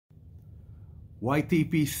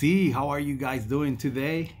YTPC, how are you guys doing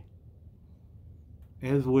today?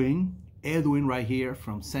 Edwin right here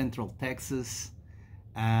from Central Texas,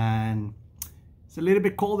 and it's a little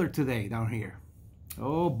bit colder today down here.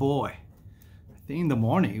 Oh boy, I think in the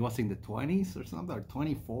morning it was in the 20s or something, or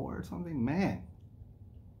 24 or something. Man,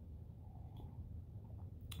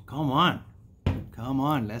 come on,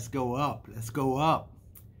 let's go up,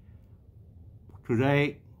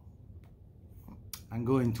 Today I'm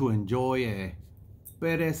going to enjoy a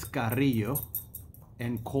Perez Carrillo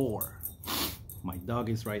Encore. My dog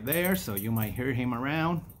is right there, so you might hear him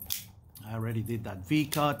around. I already did that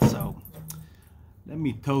V-cut, so let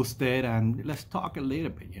me toast it and let's talk a little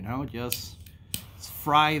bit, you know, it's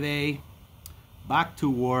Friday, back to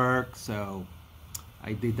work, so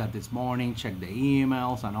I did that this morning, checked the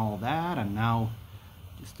emails and all that, and now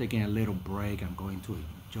just taking a little break. I'm going to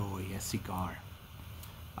enjoy a cigar.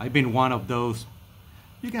 I've been one of those,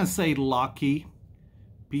 you can say, lucky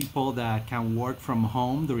people that can work from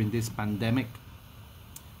home during this pandemic.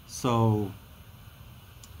 So,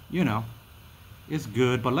 you know, it's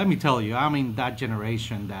good. But let me tell you, I'm in that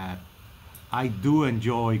generation that I do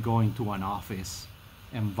enjoy going to an office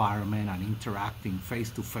environment and interacting face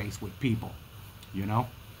to face with people, you know.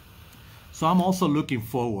 So I'm also looking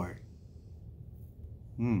forward.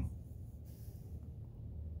 I'm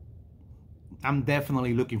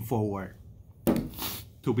definitely looking forward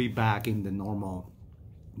to be back in the normal,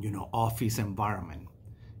 you know, office environment.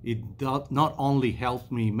 It does not only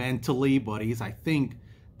helps me mentally, but I think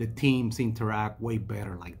the teams interact way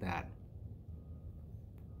better like that.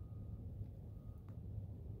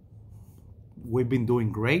 We've been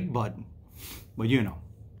doing great, but you know,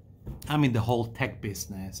 I'm in the whole tech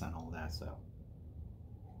business and all that, so.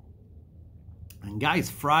 And guys,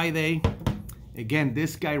 Friday, again,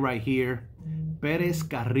 this guy right here, Perez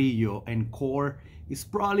Carrillo Encore, is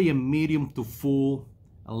probably a medium to full,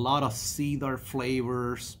 a lot of cedar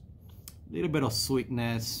flavors, a little bit of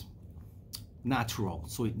sweetness, natural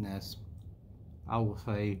sweetness, I would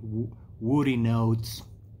say woody notes,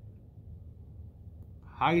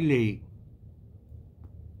 highly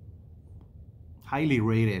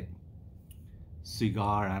rated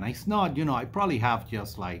cigar. And it's not, you know, I probably have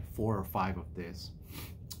just like 4 or 5 of this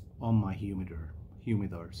on my humidor,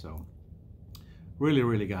 so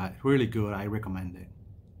really good. I recommend it.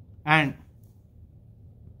 And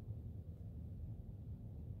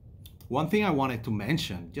one thing I wanted to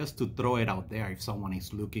mention, just to throw it out there if someone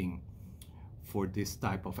is looking for this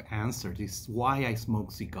type of answer, this is why I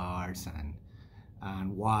smoke cigars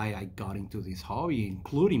and why I got into this hobby,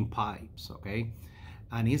 including pipes, okay?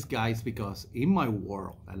 And it's, guys, because in my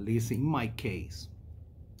world, at least in my case,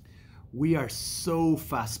 we are so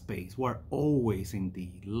fast-paced. We're always in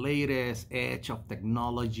the latest edge of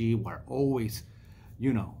technology. We're always,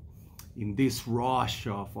 you know, in this rush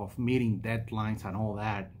of meeting deadlines and all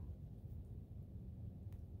that.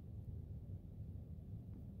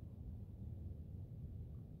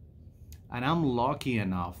 And I'm lucky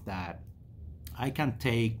enough that I can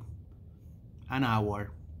take an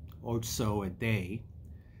hour or so a day,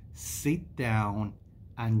 sit down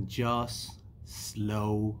and just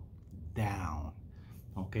slow down,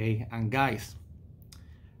 okay? And guys,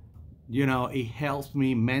 you know, it helps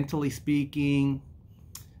me mentally speaking,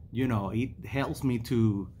 you know, it helps me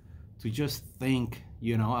to just think,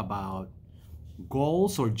 you know, about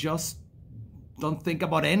goals, or just don't think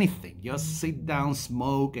about anything. Just sit down,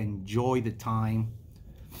 smoke, enjoy the time.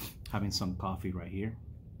 Having some coffee right here.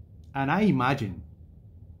 And I imagine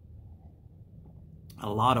a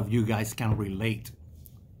lot of you guys can relate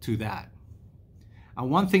to that. And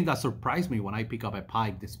one thing that surprised me when I pick up a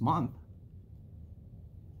pipe this month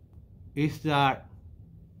is that,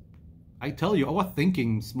 I tell you, I was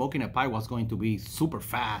thinking smoking a pipe was going to be super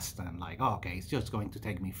fast and like, oh, okay, it's just going to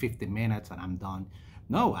take me 15 minutes and I'm done.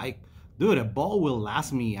 No, dude, a bowl will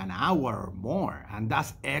last me an hour or more, and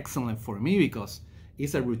that's excellent for me because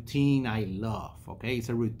it's a routine I love, okay? It's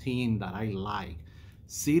a routine that I like.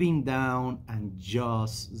 Sitting down and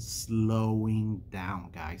just slowing down,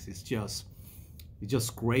 guys. It's just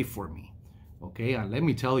great for me, okay? And let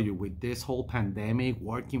me tell you, with this whole pandemic,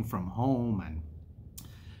 working from home and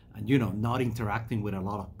you know, not interacting with a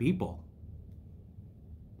lot of people,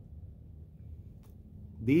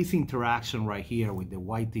 this interaction right here with the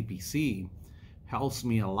YTPC helps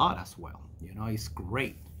me a lot as well. You know, it's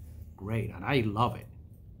great, and I love it.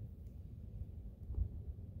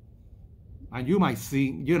 And you might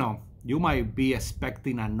see, you know, you might be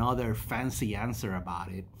expecting another fancy answer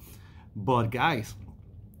about it. But guys,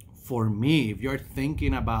 for me, if you're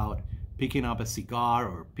thinking about picking up a cigar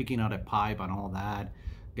or picking up a pipe and all that,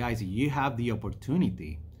 guys, you have the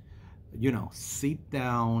opportunity you know, sit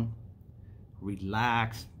down,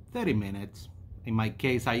 relax, 30 minutes. In my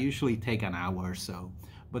case, I usually take an hour or so,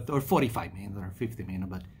 but or 45 minutes or 50 minutes,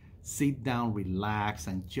 but sit down, relax,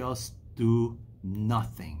 and just do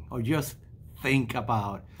nothing, or just think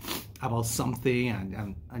about something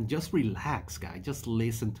and just relax, guys. Just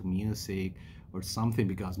listen to music or something,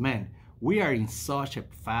 because man, we are in such a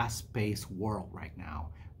fast-paced world right now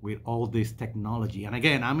with all this technology. And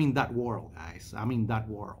again, I'm in that world, guys. I'm in that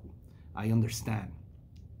world. I understand.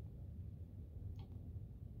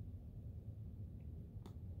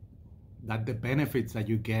 That the benefits that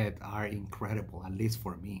you get are incredible, at least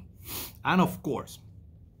for me. And of course,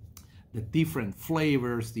 the different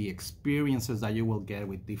flavors, the experiences that you will get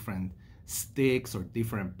with different sticks or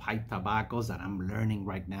different pipe tobaccos that I'm learning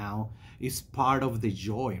right now is part of the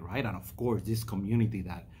joy, right? And of course, this community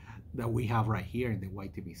that we have right here in the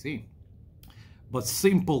YTPC. But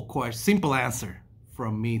simple answer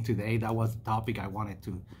from me today. That was the topic I wanted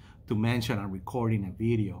to mention and record in a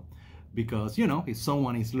video, because, you know, if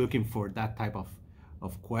someone is looking for that type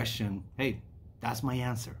of question, hey, that's my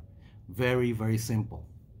answer. Very, very simple.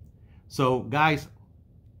 So guys,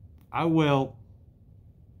 I will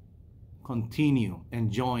continue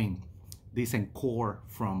enjoying this Encore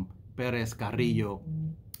from Perez Carrillo.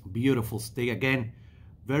 Beautiful stick. Again,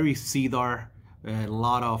 very cedar, a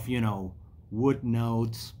lot of, you know, wood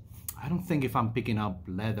notes. I don't think if I'm picking up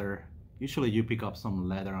leather. Usually you pick up some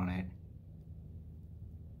leather on it,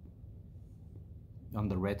 on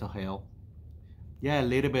the retro hail. Yeah, a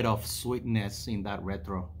little bit of sweetness in that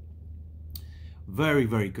retro. Very,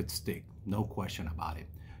 very good stick, no question about it.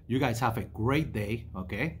 You guys have a great day,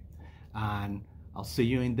 okay? And I'll see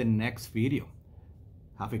you in the next video.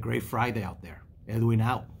 Have a great Friday out there. Edwin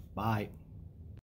out. Bye.